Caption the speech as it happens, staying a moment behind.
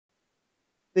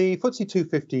The FTSE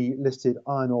 250 listed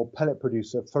iron ore pellet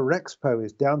producer Ferrexpo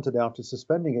is down today after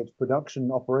suspending its production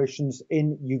operations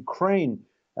in Ukraine.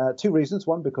 Two reasons.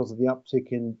 One, because of the uptick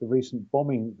in the recent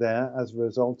bombing there as a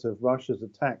result of Russia's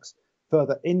attacks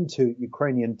further into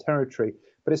Ukrainian territory.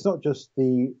 But it's not just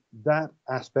that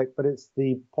aspect, but it's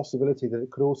the possibility that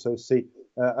it could also see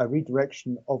a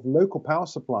redirection of local power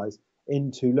supplies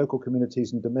into local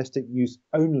communities and domestic use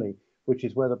only, which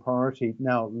is where the priority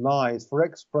now lies.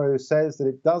 Ferrexpo says that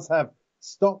it does have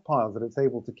stockpiles that it's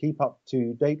able to keep up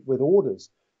to date with orders,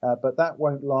 but that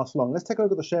won't last long. Let's take a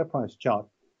look at the share price chart,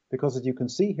 because as you can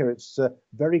see here, it's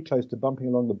very close to bumping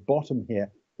along the bottom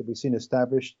here that we've seen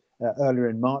established earlier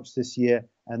in March this year,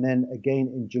 and then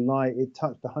again in July it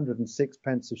touched 106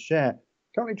 pence a share.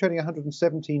 Currently trading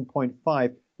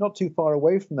 117.5, not too far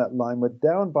away from that line. We're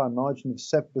down by a margin of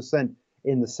 7%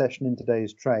 in the session in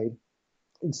today's trade.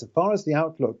 Insofar as the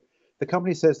outlook, the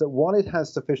company says that while it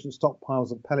has sufficient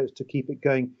stockpiles of pellets to keep it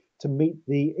going to meet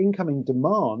the incoming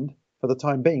demand for the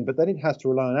time being, but then it has to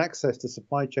rely on access to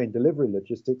supply chain delivery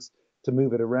logistics to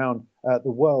move it around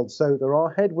the world. So there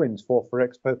are headwinds for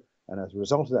Ferrexpo, and as a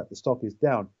result of that, the stock is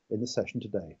down in the session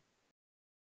today.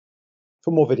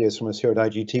 For more videos from us here at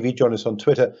IGTV, join us on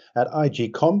Twitter at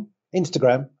IGCom,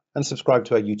 Instagram, and subscribe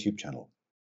to our YouTube channel.